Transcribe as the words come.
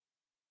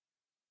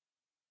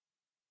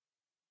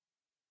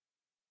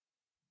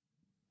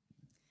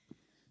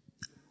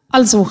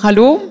Also,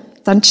 hallo,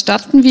 dann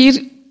starten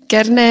wir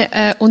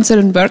gerne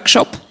unseren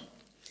Workshop.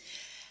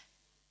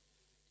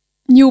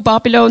 New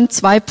Babylon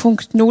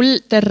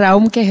 2.0, der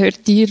Raum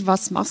gehört dir,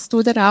 was machst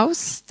du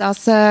daraus?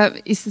 Das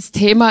ist das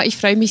Thema. Ich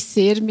freue mich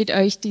sehr, mit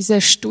euch diese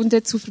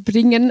Stunde zu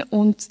verbringen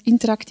und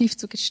interaktiv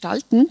zu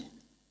gestalten.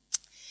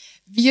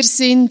 Wir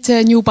sind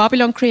New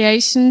Babylon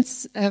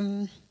Creations.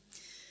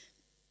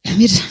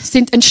 Wir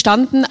sind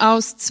entstanden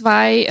aus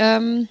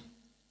zwei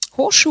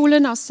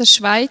Hochschulen aus der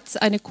Schweiz,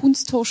 eine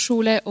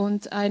Kunsthochschule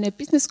und eine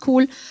Business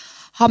School,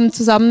 haben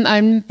zusammen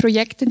ein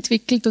Projekt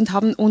entwickelt und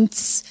haben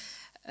uns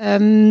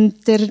den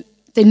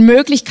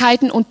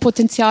Möglichkeiten und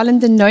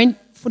Potenzialen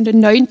von den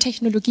neuen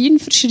Technologien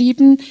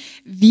verschrieben.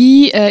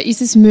 Wie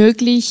ist es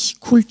möglich,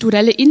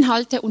 kulturelle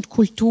Inhalte und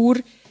Kultur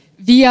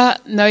via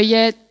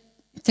neue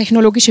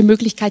technologische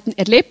Möglichkeiten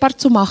erlebbar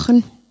zu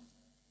machen?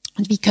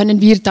 Und wie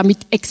können wir damit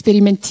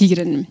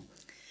experimentieren?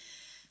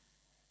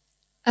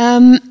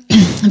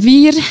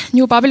 Wir,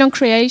 New Babylon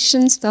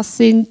Creations, das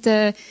sind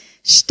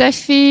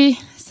Steffi,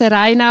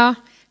 Seraina,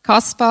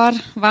 Kaspar,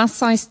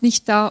 Vincent ist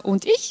nicht da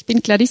und ich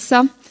bin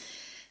Clarissa.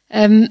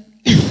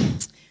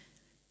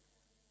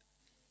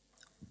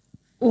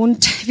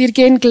 Und wir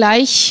gehen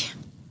gleich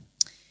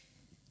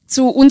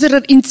zu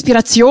unserer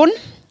Inspiration.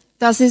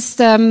 Das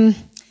ist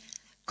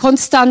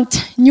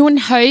Constant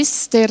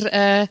Nieuwenhuis,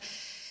 der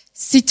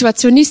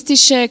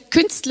situationistische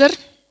Künstler.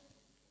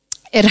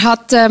 Er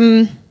hat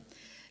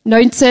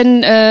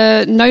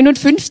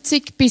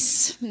 1959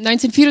 bis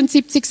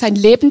 1974 sein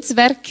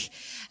Lebenswerk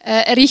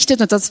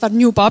errichtet und das war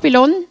New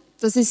Babylon.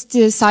 Das ist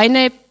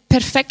seine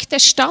perfekte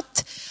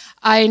Stadt,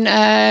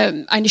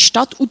 eine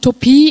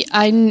Stadtutopie,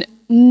 ein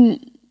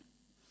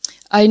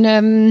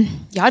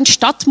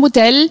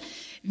Stadtmodell,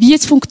 wie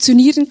es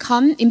funktionieren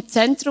kann. Im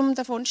Zentrum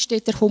davon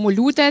steht der Homo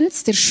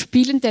ludens, der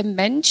spielende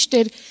Mensch,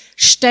 der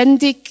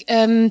ständig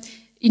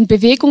in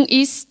Bewegung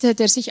ist,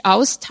 der sich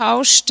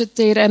austauscht,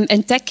 der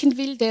entdecken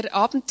will, der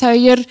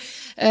Abenteuer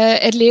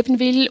erleben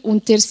will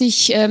und der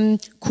sich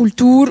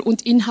Kultur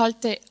und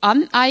Inhalte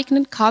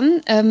aneignen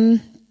kann.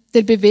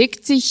 Der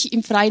bewegt sich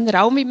im freien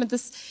Raum, wie man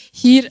das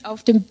hier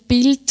auf dem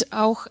Bild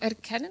auch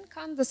erkennen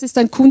kann. Das ist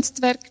ein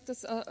Kunstwerk,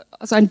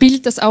 also ein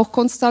Bild, das auch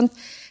Constant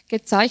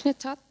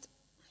gezeichnet hat.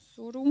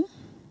 So rum.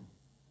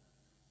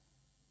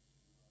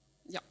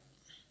 Ja.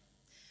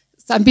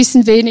 Ist ein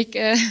bisschen wenig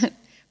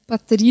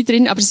Batterie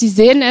drin, aber Sie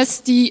sehen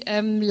es, die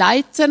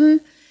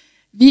Leitern,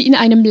 wie in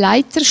einem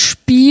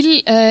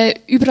Leiterspiel,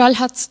 überall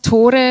hat es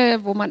Tore,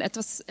 wo man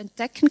etwas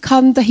entdecken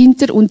kann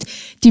dahinter und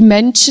die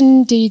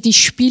Menschen, die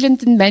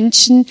spielenden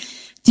Menschen,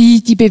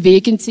 die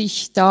bewegen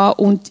sich da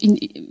und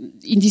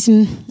in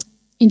diesem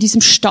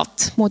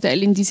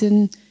Stadtmodell, in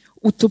diesen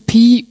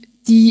Utopie,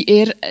 die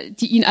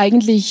ihn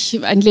eigentlich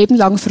ein Leben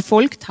lang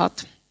verfolgt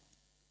hat.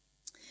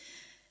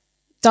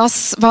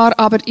 Das war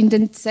aber in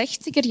den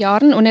 60er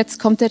Jahren und jetzt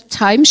kommt der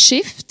Time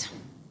Shift.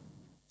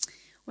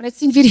 Und jetzt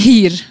sind wir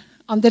hier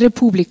an der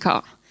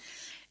Republika.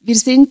 Wir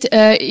sind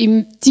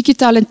im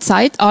digitalen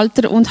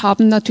Zeitalter und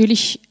haben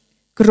natürlich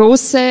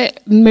große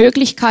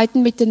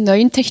Möglichkeiten mit den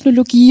neuen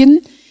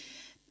Technologien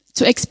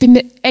zu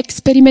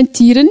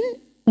experimentieren.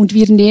 Und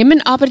wir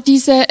nehmen aber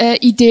diese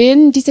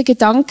Ideen, diese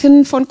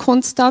Gedanken von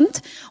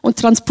Constant und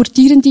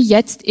transportieren die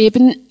jetzt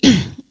eben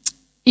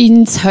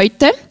ins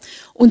Heute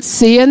und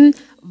sehen,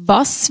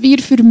 was wir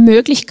für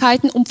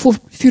Möglichkeiten und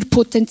für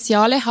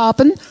Potenziale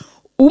haben,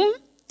 um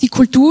die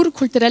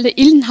kulturelle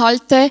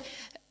Inhalte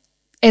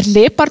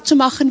erlebbar zu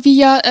machen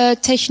via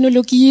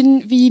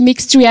Technologien wie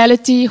Mixed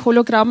Reality,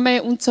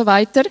 Hologramme und so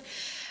weiter.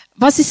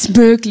 Was ist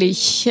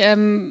möglich?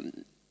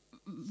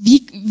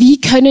 Wie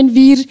können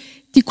wir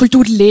die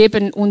Kultur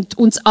leben und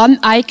uns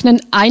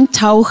aneignen,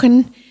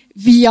 eintauchen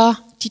via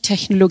die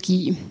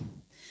Technologie?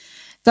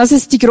 Das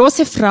ist die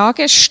große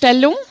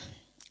Fragestellung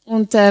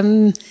und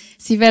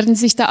Sie werden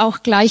sich da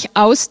auch gleich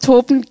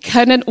austoben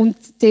können und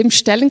dem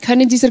stellen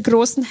können, dieser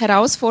großen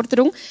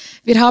Herausforderung.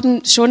 Wir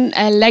haben schon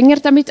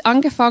länger damit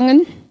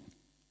angefangen.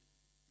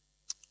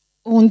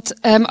 Und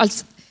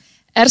als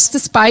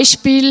erstes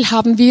Beispiel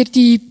haben wir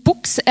die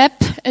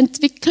Books-App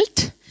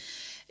entwickelt.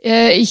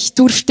 Ich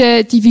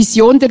durfte die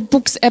Vision der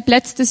Books-App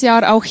letztes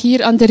Jahr auch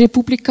hier an der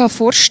Republika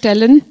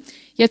vorstellen.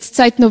 Jetzt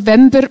seit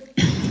November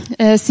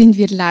sind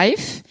wir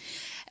live.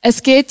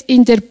 Es geht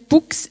in der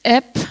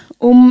Books-App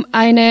um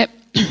eine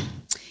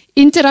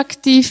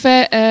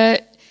interaktive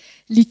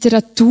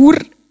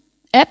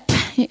Literatur-App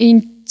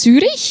in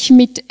Zürich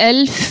mit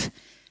 11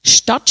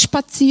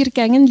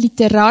 Stadtspaziergängen,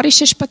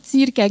 literarische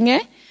Spaziergänge.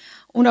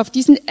 Und auf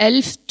diesen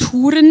 11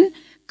 Touren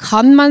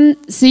kann man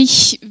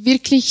sich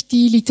wirklich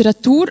die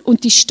Literatur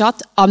und die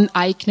Stadt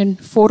aneignen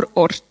vor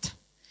Ort.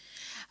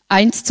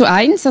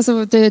 1:1,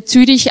 also der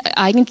Zürich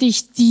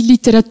eigentlich die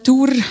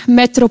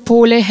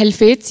Literaturmetropole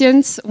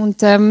Helvetiens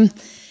und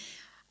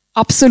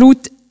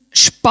absolut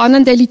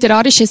spannende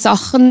literarische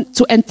Sachen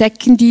zu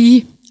entdecken,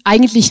 die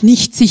eigentlich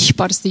nicht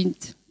sichtbar sind,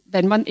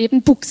 wenn man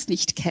eben Books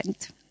nicht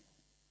kennt.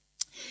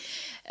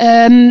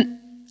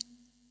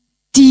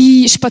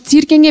 Die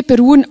Spaziergänge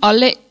beruhen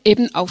alle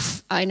eben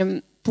auf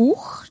einem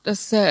Buch,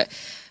 das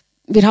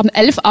wir haben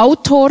 11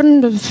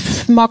 Autoren.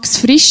 Max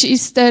Frisch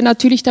ist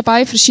natürlich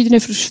dabei.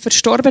 Verschiedene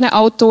verstorbene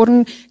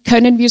Autoren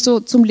können wir so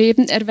zum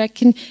Leben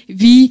erwecken,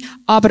 wie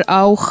aber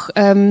auch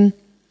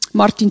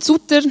Martin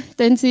Sutter,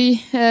 den Sie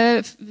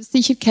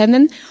sicher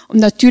kennen. Und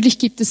natürlich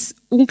gibt es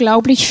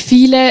unglaublich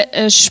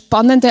viele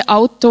spannende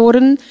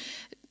Autoren,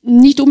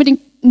 nicht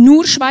unbedingt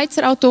nur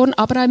Schweizer Autoren,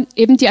 aber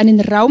eben die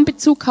einen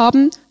Raumbezug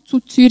haben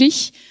zu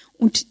Zürich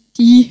und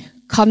die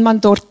kann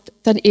man dort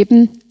dann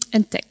eben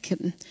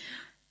entdecken.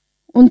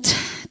 Und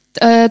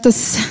der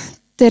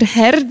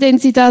Herr, den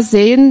Sie da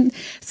sehen,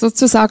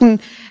 sozusagen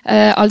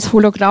als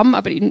Hologramm,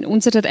 aber in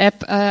unserer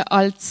App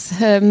als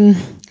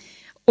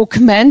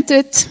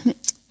augmented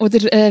oder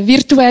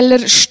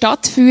virtueller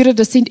Stadtführer,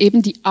 das sind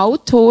eben die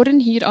Autoren,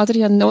 hier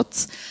Adrian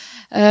Notz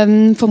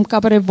vom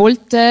Cabaret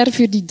Voltaire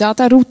für die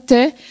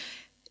Dada-Route.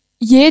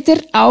 Jeder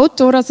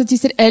Autor, also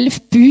dieser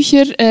 11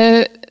 Bücher,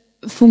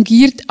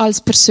 fungiert als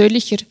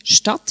persönlicher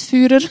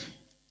Stadtführer,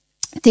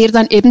 der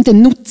dann eben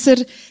den Nutzer,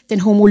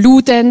 den Homo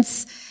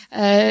Ludens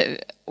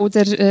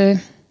oder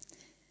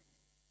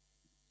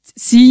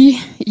Sie,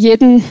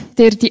 jeden,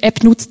 der die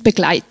App nutzt,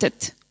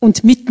 begleitet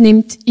und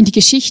mitnimmt in die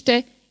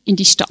Geschichte, in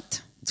die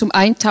Stadt, zum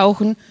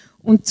Eintauchen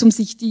und zum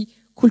sich die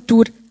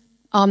Kultur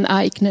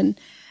aneignen.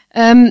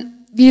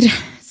 Wir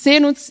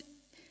sehen uns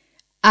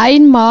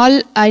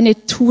einmal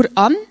eine Tour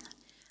an.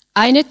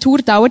 Eine Tour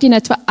dauert in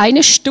etwa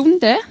 1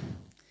 Stunde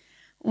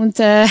und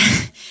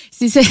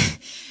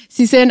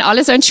Sie sehen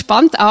alle so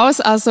entspannt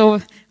aus,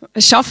 also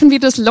schaffen wir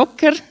das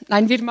locker?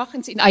 Nein, wir machen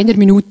es in 1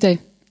 Minute,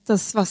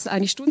 das was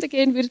 1 Stunde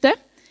gehen würde.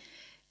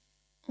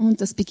 Und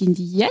das beginnt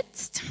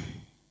jetzt.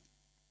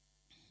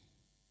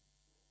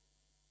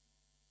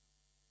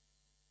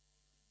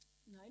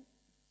 Nein.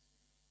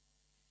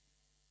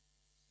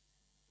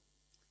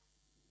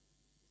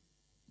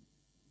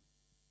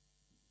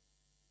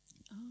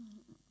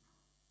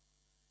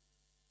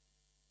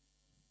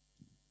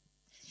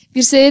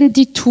 Wir sehen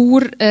die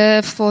Tour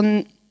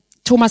von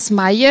Thomas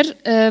Mayer,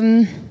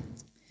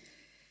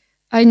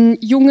 ein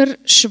junger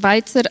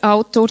Schweizer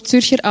Autor,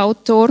 Zürcher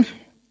Autor,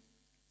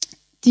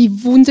 die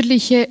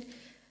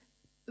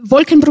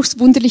Wolkenbruchs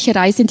wunderliche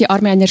Reise in die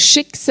Arme einer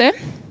Schickse.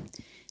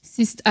 Es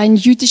ist eine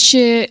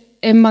jüdische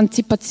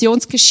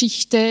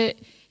Emanzipationsgeschichte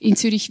in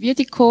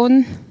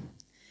Zürich-Wiedikon.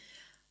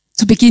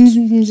 Zu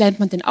Beginn lernt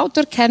man den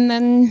Autor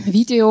kennen,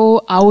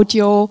 Video,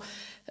 Audio.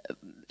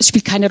 Es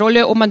spielt keine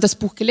Rolle, ob man das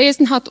Buch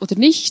gelesen hat oder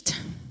nicht.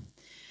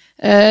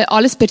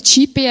 Alles per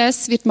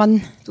GPS wird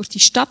man durch die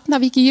Stadt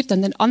navigiert,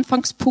 an den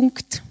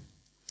Anfangspunkt.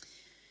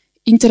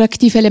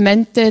 Interaktive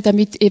Elemente,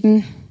 damit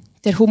eben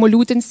der Homo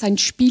Ludens seinen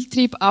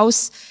Spieltrieb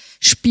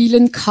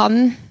ausspielen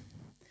kann.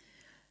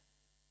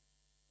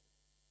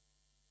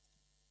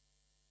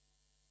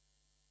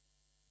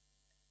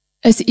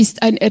 Es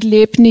ist ein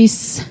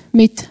Erlebnis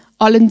mit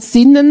allen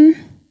Sinnen.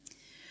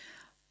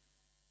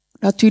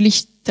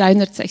 Natürlich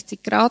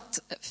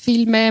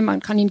 360-Grad-Filme,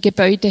 man kann in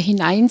Gebäude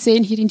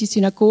hineinsehen, hier in die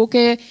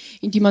Synagoge,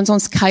 in die man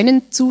sonst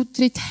keinen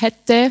Zutritt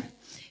hätte.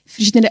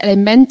 Verschiedene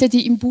Elemente,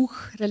 die im Buch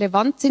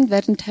relevant sind,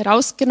 werden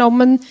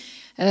herausgenommen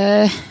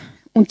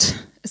und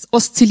es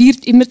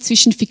oszilliert immer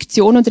zwischen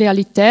Fiktion und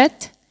Realität.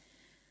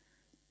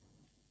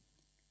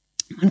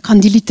 Man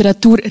kann die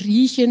Literatur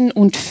riechen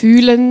und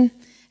fühlen.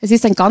 Es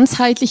ist ein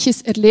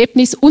ganzheitliches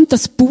Erlebnis und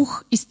das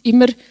Buch ist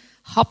immer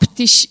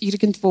haptisch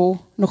irgendwo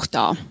noch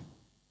da.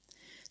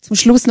 Zum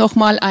Schluss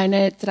nochmal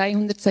eine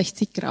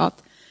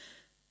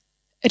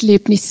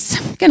 360-Grad-Erlebnis.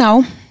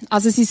 Genau,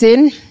 also Sie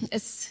sehen,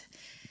 es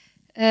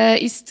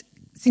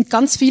sind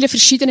ganz viele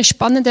verschiedene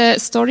spannende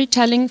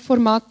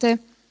Storytelling-Formate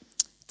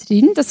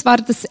drin. Das war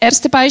das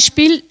erste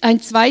Beispiel.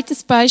 Ein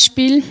zweites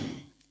Beispiel,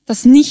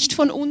 das nicht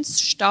von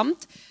uns stammt,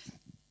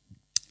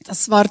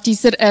 das war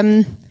dieser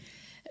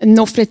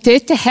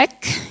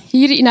Nofretete-Hack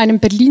hier in einem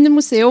Berliner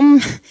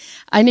Museum.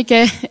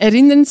 Einige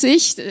erinnern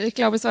sich, ich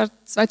glaube es war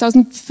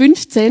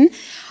 2015,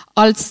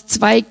 als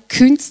 2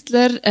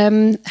 Künstler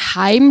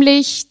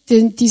heimlich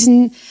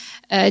diesen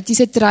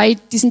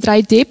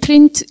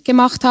 3D-Print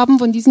gemacht haben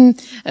von diesem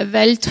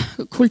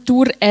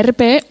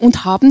Weltkulturerbe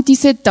und haben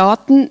diese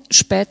Daten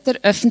später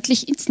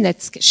öffentlich ins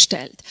Netz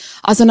gestellt.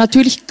 Also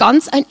natürlich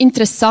ganz ein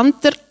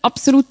interessanter,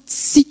 absolut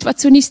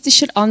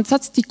situationistischer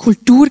Ansatz. Die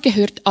Kultur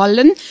gehört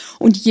allen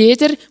und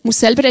jeder muss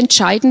selber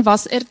entscheiden,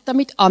 was er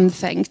damit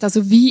anfängt,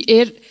 also wie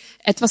er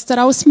etwas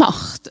daraus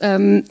macht.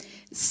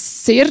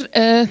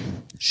 Sehr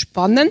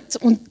spannend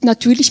und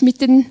natürlich mit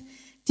den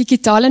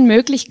digitalen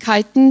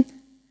Möglichkeiten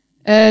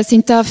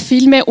sind da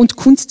Filme und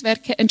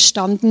Kunstwerke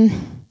entstanden.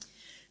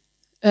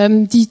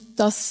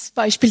 Das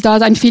Beispiel da,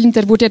 ein Film,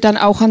 der wurde dann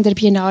auch an der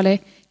Biennale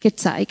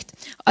gezeigt.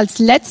 Als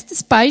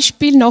letztes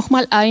Beispiel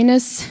nochmal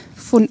eines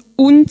von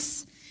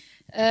uns,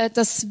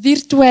 das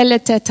virtuelle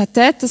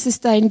Tête-à-Tête. Das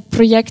ist ein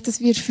Projekt, das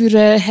wir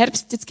für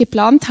Herbst jetzt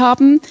geplant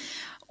haben.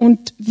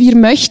 Und wir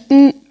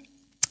möchten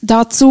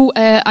dazu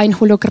ein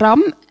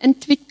Hologramm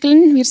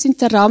entwickeln. Wir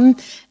sind daran,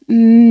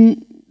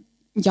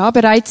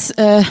 bereits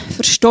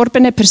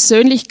verstorbene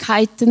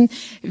Persönlichkeiten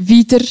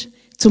wieder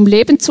zum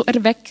Leben zu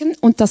erwecken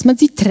und dass man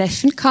sie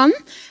treffen kann.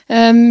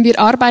 Wir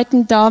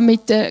arbeiten da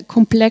mit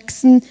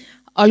komplexen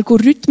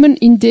Algorithmen,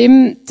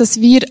 indem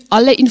dass wir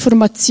alle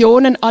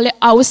Informationen, alle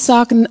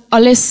Aussagen,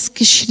 alles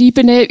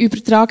Geschriebene,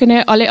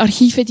 Übertragene, alle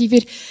Archive, die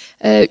wir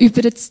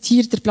über jetzt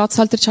hier der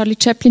Platzhalter Charlie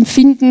Chaplin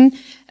finden,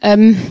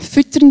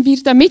 füttern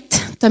wir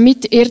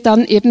damit er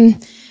dann eben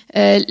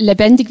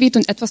lebendig wird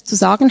und etwas zu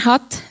sagen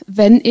hat,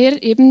 wenn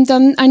er eben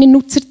dann einen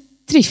Nutzer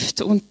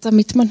trifft und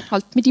damit man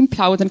halt mit ihm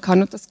plaudern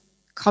kann. Und das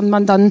kann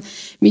man dann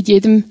mit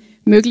jedem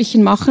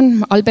Möglichen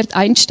machen. Albert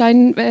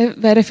Einstein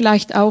wäre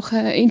vielleicht auch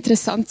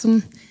interessant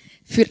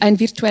für ein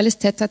virtuelles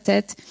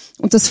Tête-à-Tête.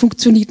 Und das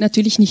funktioniert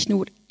natürlich nicht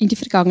nur in die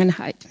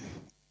Vergangenheit,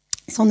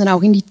 sondern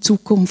auch in die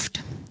Zukunft.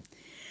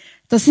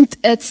 Das sind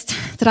jetzt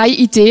 3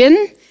 Ideen,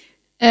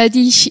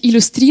 die ich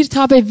illustriert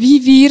habe,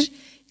 wie wir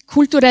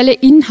kulturelle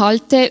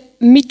Inhalte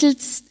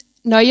mittels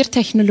neuer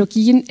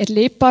Technologien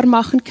erlebbar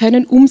machen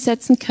können,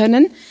 umsetzen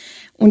können.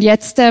 Und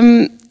jetzt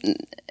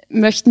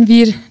möchten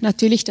wir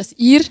natürlich, dass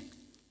ihr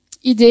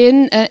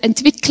Ideen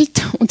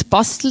entwickelt und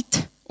bastelt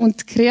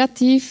und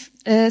kreativ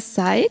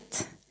seid.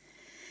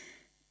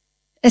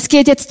 Es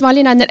geht jetzt mal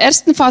in einer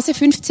ersten Phase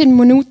 15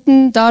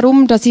 Minuten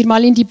darum, dass ihr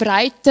mal in die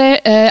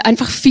Breite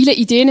einfach viele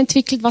Ideen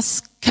entwickelt.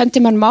 Was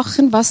könnte man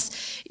machen? Was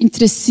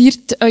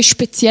interessiert euch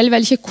speziell?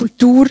 Welche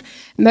Kultur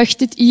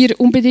möchtet ihr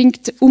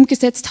unbedingt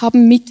umgesetzt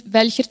haben? Mit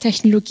welcher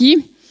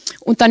Technologie?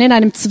 Und dann in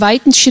einem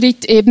zweiten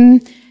Schritt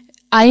eben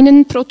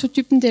einen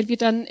Prototypen, der wir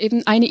dann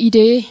eben eine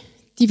Idee,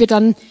 die wir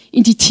dann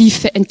in die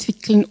Tiefe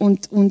entwickeln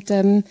und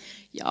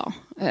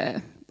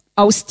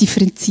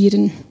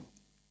ausdifferenzieren.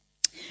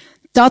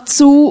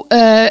 Dazu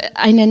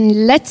einen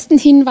letzten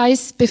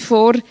Hinweis,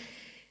 bevor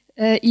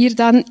ihr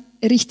dann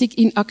richtig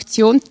in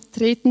Aktion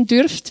treten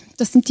dürft.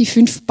 Das sind die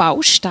 5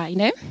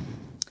 Bausteine.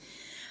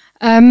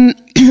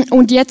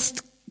 Und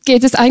jetzt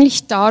geht es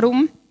eigentlich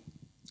darum,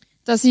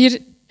 dass ihr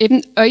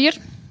eben euer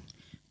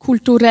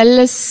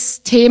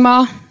kulturelles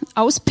Thema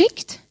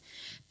auspickt,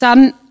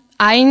 dann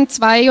 1,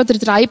 2 oder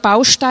 3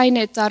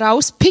 Bausteine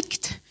daraus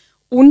pickt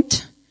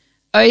und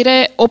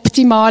eure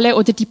optimale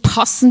oder die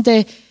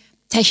passende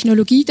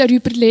Technologie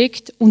darüber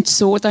legt und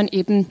so dann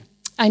eben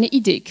eine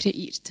Idee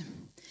kreiert.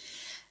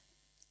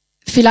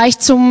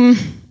 Vielleicht zum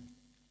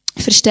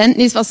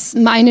Verständnis, was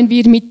meinen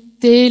wir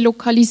mit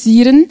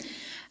delokalisieren?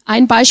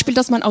 Ein Beispiel,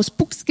 das man aus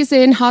Bux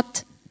gesehen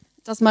hat,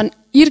 dass man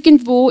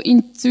irgendwo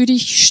in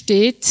Zürich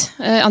steht,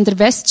 an der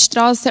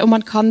Weststraße, und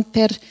man kann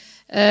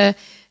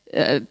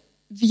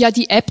via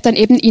die App dann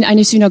eben in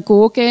eine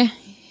Synagoge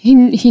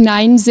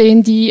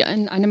hineinsehen, die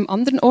an einem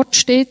anderen Ort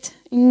steht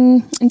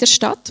in der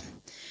Stadt.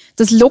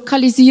 Das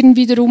Lokalisieren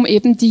wiederum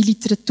eben die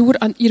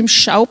Literatur an ihrem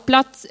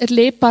Schauplatz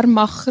erlebbar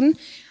machen,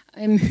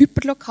 im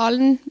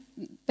hyperlokalen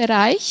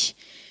Bereich.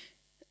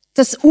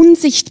 Das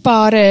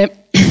Unsichtbare,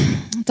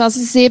 das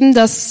ist eben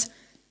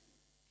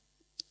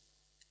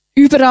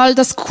überall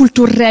das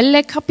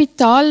kulturelle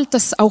Kapital,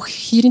 das auch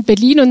hier in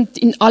Berlin und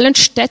in allen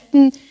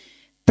Städten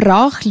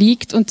brach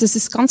liegt. Und das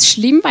ist ganz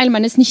schlimm, weil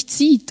man es nicht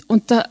sieht.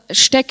 Und da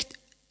steckt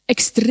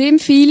extrem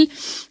viel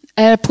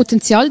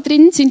Potenzial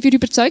drin, sind wir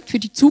überzeugt, für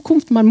die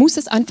Zukunft. Man muss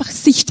es einfach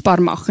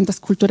sichtbar machen,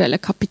 das kulturelle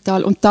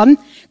Kapital. Und dann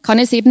kann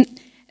es eben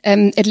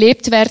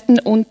erlebt werden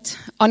und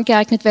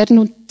angeeignet werden.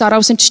 Und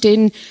daraus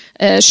entstehen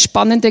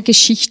spannende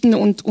Geschichten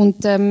und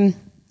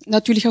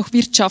natürlich auch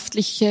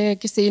wirtschaftlich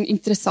gesehen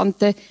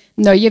interessante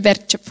neue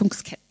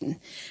Wertschöpfungsketten.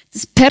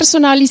 Das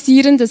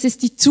Personalisieren, das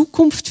ist die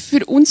Zukunft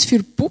für uns,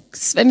 für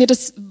Books. Wenn wir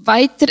das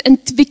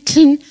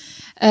weiterentwickeln,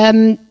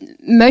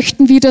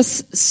 möchten wir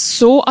das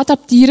so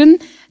adaptieren,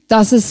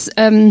 dass es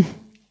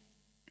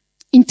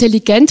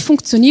intelligent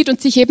funktioniert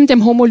und sich eben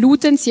dem Homo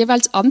Ludens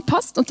jeweils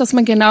anpasst und dass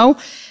man genau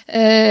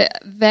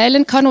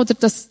wählen kann oder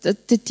dass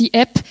die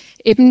App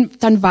eben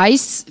dann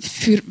weiß,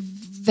 für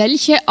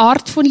welche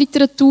Art von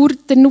Literatur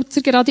der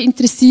Nutzer gerade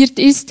interessiert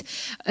ist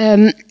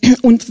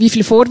und wie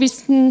viel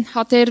Vorwissen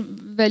hat er,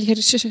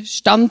 welcher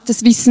Stand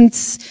des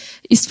Wissens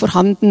ist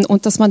vorhanden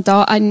und dass man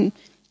da ein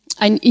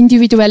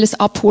individuelles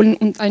Abholen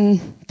und einen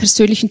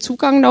persönlichen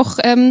Zugang noch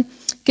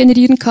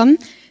generieren kann.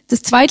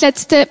 Das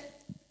zweitletzte,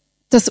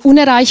 das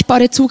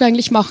Unerreichbare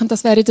zugänglich machen,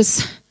 das wäre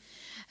das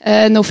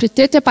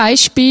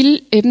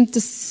Nofretete-Beispiel, eben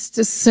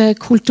das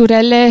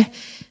kulturelle,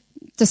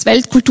 das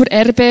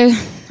Weltkulturerbe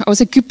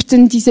aus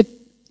Ägypten, diese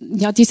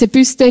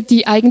Büste,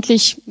 die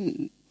eigentlich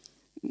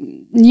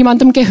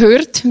niemandem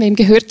gehört. Wem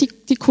gehört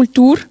die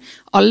Kultur?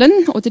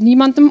 Allen oder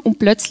niemandem. Und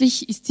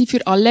plötzlich ist sie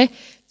für alle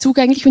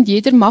zugänglich und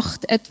jeder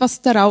macht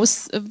etwas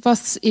daraus,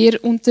 was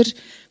er unter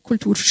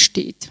Kultur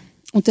versteht.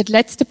 Und der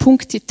letzte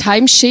Punkt, die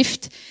Time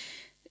Shift,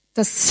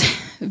 das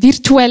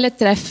virtuelle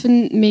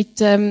Treffen mit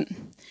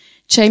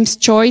James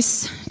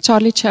Joyce,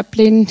 Charlie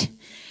Chaplin,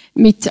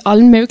 mit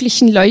allen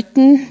möglichen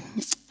Leuten.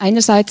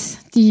 Einerseits,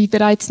 die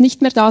bereits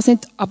nicht mehr da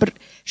sind, aber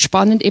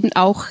spannend eben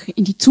auch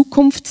in die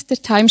Zukunft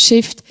der Time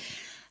Shift.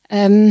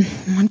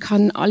 Man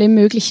kann alle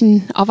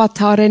möglichen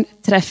Avatare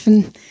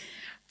treffen.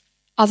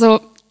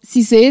 Also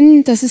Sie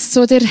sehen, das ist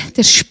so der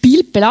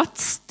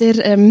Spielplatz,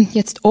 der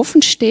jetzt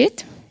offen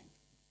steht.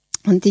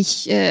 Und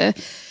ich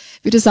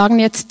würde sagen,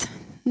 jetzt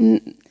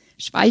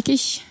schweige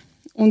ich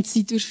und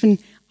Sie dürfen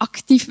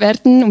aktiv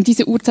werden. Um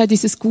diese Uhrzeit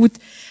ist es gut,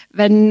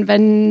 wenn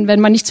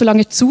man nicht so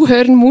lange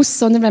zuhören muss,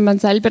 sondern wenn man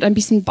selber ein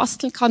bisschen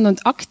basteln kann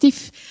und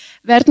aktiv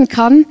werden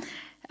kann.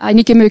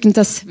 Einige mögen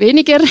das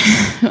weniger,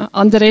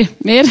 andere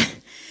mehr.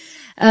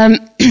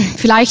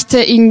 Vielleicht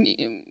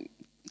in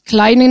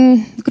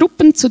kleinen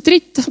Gruppen, zu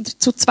dritt oder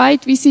zu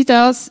zweit, wie Sie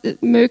das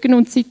mögen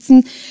und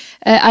sitzen.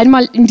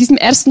 Einmal in diesem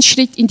ersten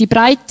Schritt in die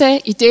Breite,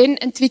 Ideen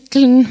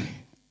entwickeln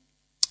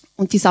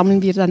und die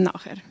sammeln wir dann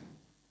nachher.